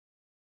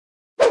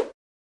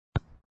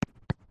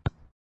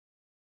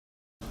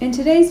In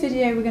today's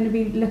video we're going to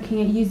be looking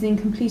at using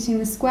completing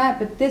the square,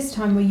 but this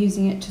time we're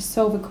using it to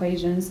solve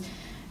equations.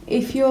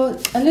 If you're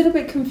a little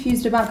bit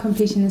confused about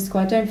completing the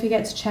square, don't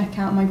forget to check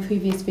out my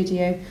previous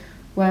video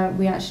where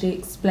we actually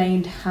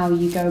explained how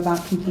you go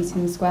about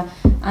completing the square.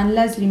 And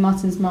Lesley,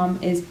 Martin's mum,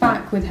 is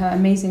back with her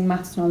amazing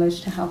maths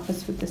knowledge to help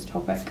us with this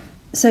topic.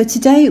 So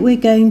today we're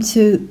going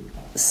to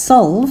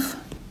solve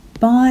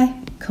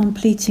by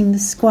completing the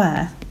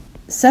square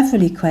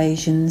several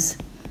equations,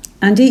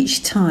 and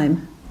each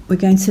time we're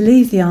going to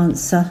leave the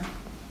answer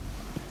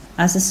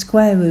as a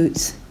square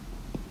root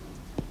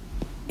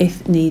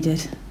if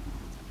needed.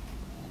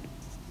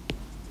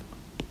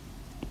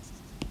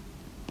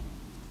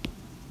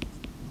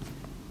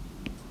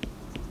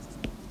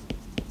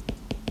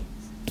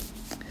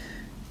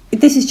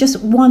 This is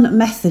just one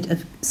method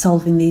of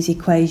solving these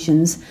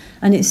equations,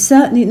 and it's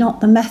certainly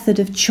not the method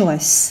of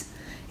choice.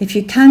 If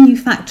you can, you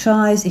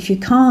factorise. If you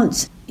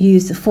can't,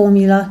 use the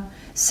formula.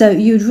 So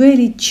you'd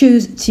really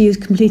choose to use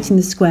completing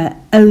the square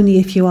only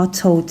if you are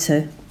told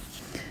to.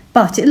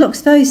 But it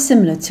looks very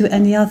similar to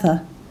any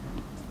other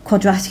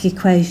quadratic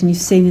equation you've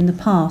seen in the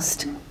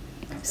past.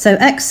 So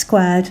x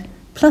squared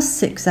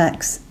plus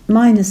 6x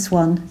minus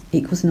 1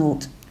 equals 0.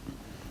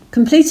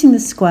 Completing the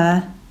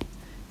square,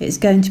 it's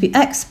going to be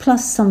x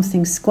plus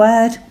something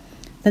squared.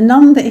 The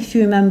number, if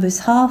you remember, is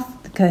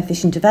half the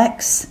coefficient of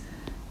x.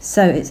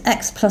 So it's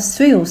x plus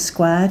 3 all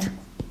squared.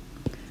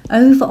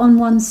 Over on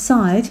one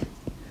side,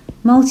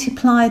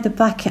 multiply the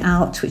bracket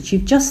out which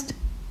you've just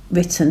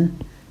written.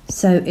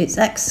 So it's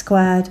x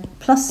squared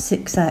plus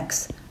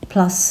 6x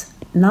plus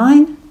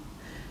 9.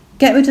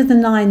 Get rid of the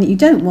 9 that you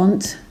don't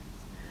want.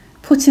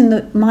 Put in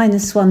the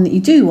minus 1 that you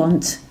do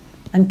want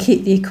and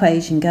keep the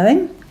equation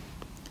going.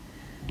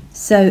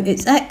 So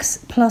it's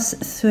x plus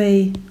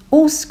 3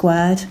 all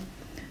squared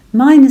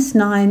minus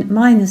 9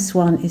 minus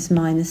 1 is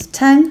minus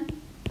 10.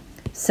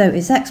 So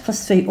it's x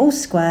plus 3 all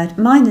squared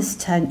minus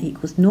 10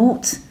 equals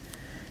 0.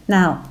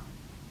 Now,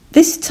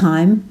 this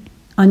time,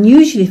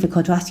 unusually for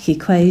quadratic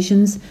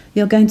equations,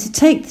 you're going to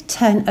take the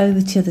 10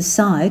 over to the other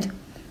side.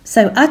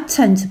 So add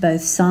 10 to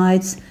both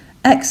sides.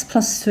 X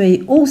plus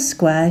 3 all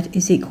squared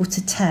is equal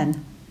to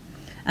 10.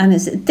 And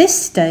it's at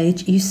this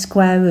stage you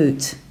square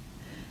root.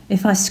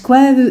 If I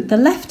square root the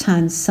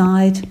left-hand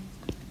side,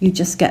 you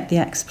just get the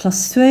x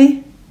plus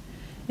 3.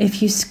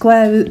 If you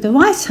square root the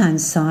right-hand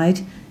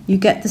side, you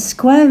get the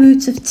square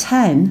root of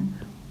 10,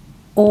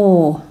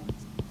 or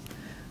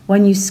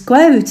when you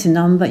square root a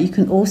number, you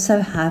can also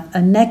have a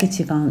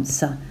negative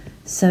answer.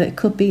 So it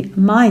could be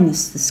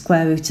minus the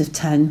square root of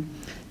 10.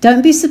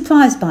 Don't be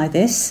surprised by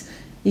this.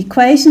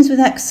 Equations with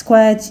x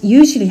squared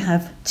usually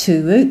have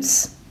two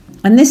roots,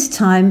 and this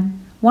time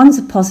one's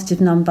a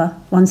positive number,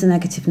 one's a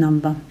negative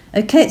number.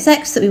 Okay, it's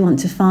x that we want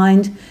to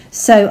find,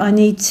 so I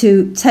need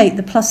to take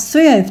the plus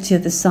 3 over to the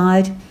other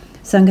side.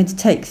 So I'm going to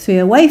take 3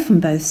 away from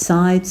both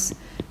sides.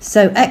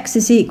 So x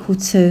is equal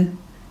to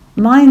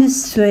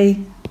minus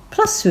 3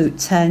 plus root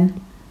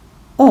 10,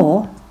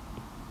 or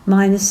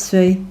minus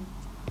 3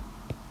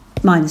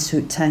 minus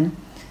root 10.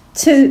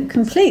 Two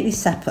completely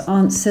separate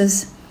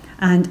answers,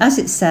 and as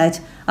it said,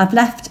 I've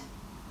left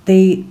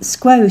the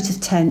square root of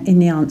 10 in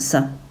the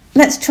answer.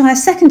 Let's try a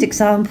second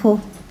example,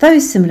 very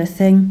similar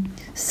thing.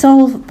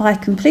 Solve by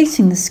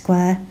completing the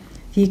square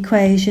the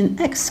equation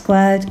x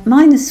squared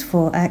minus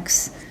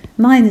 4x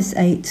minus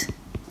 8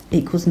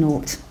 equals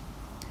 0.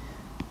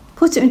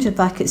 Put it into a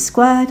bracket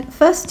squared.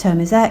 First term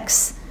is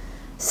x.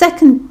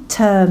 Second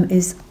term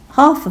is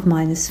half of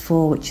minus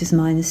 4, which is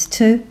minus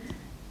 2.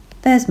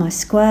 There's my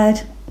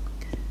squared.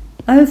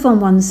 Over on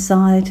one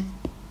side,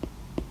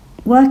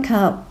 work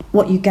out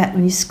what you get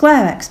when you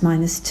square x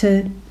minus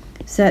 2.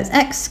 So it's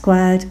x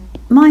squared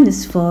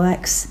minus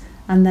 4x,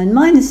 and then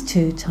minus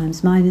 2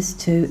 times minus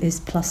 2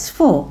 is plus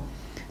 4.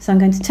 So I'm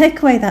going to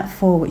take away that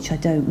 4 which I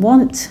don't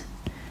want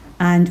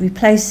and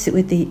replace it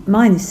with the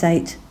minus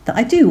 8 that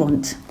I do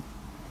want.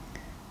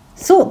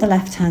 Sort the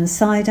left-hand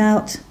side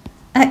out.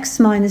 X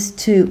minus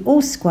 2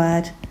 all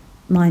squared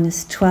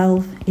minus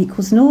 12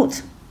 equals 0.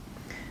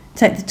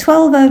 Take the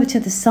 12 over to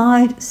the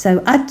side,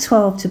 so add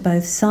 12 to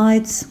both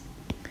sides.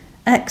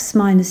 X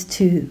minus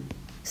 2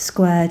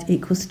 squared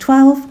equals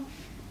 12.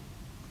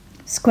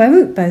 Square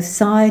root both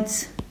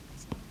sides.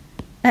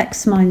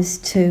 X minus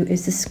 2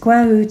 is the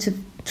square root of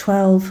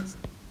 12,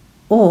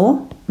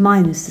 or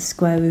minus the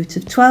square root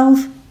of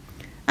 12.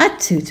 Add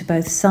 2 to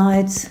both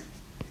sides.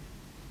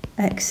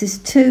 X is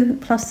 2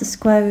 plus the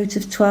square root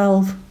of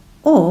 12,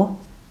 or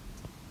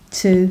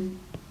 2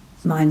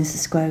 minus the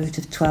square root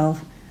of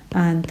 12,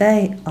 and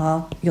they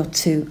are your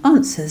two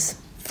answers.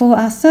 For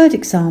our third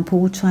example,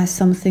 we'll try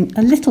something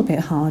a little bit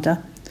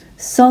harder.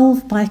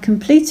 Solve by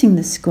completing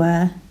the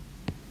square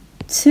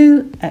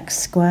 2x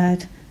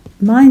squared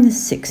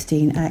minus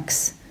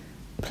 16x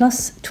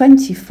plus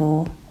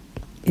 24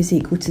 is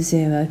equal to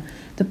 0.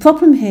 The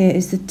problem here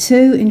is the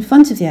 2 in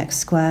front of the x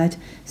squared,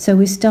 so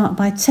we start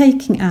by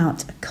taking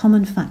out a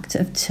common factor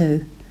of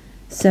 2.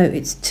 So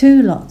it's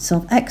 2 lots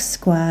of x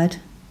squared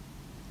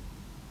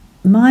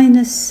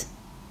minus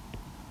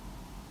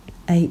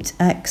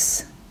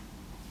 8x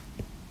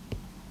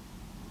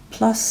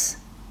plus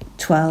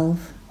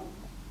 12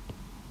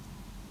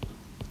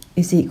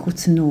 is equal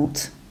to 0.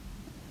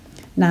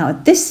 Now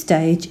at this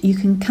stage you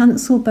can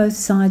cancel both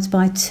sides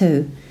by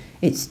 2.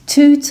 It's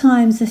 2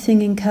 times the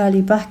thing in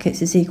curly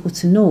brackets is equal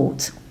to 0.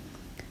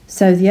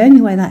 So the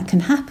only way that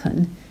can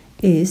happen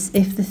is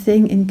if the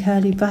thing in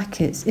curly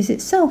brackets is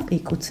itself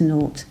equal to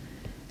 0.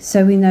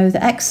 So we know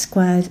that x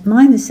squared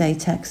minus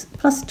 8x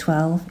plus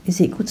 12 is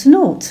equal to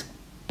 0.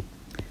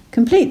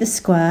 Complete the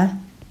square.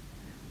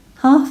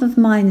 Half of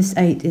minus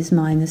 8 is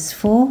minus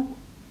 4.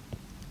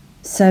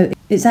 So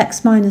it's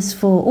x minus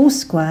 4 all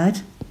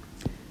squared.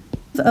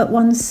 At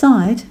one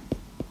side,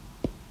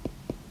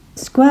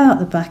 square out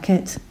the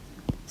bracket.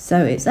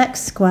 So it's x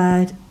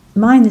squared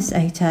minus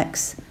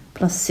 8x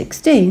plus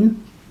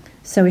 16.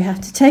 So we have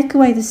to take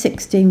away the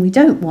 16 we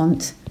don't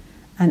want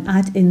and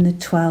add in the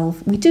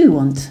 12 we do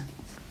want.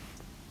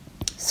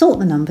 Sort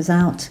the numbers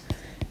out.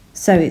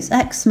 So it's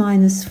x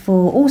minus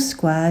 4 all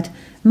squared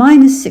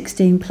minus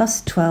 16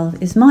 plus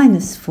 12 is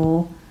minus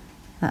 4.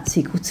 That's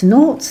equal to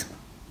 0.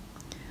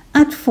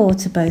 Add 4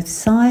 to both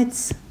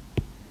sides.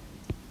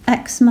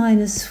 X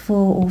minus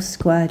 4 all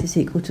squared is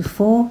equal to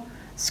 4.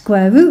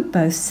 Square root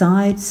both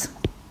sides.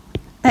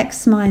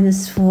 X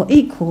minus 4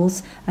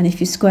 equals, and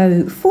if you square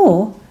root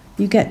 4,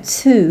 you get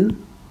 2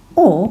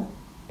 or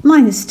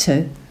minus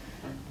 2.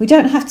 We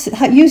don't have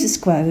to use a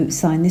square root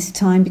sign this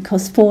time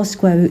because 4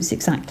 square roots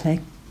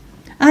exactly.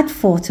 Add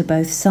 4 to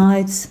both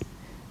sides.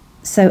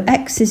 So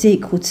x is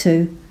equal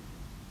to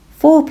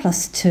 4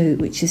 plus 2,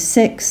 which is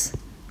 6,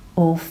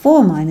 or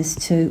 4 minus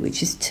 2,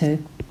 which is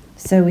 2.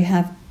 So we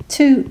have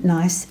two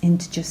nice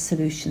integer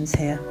solutions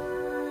here.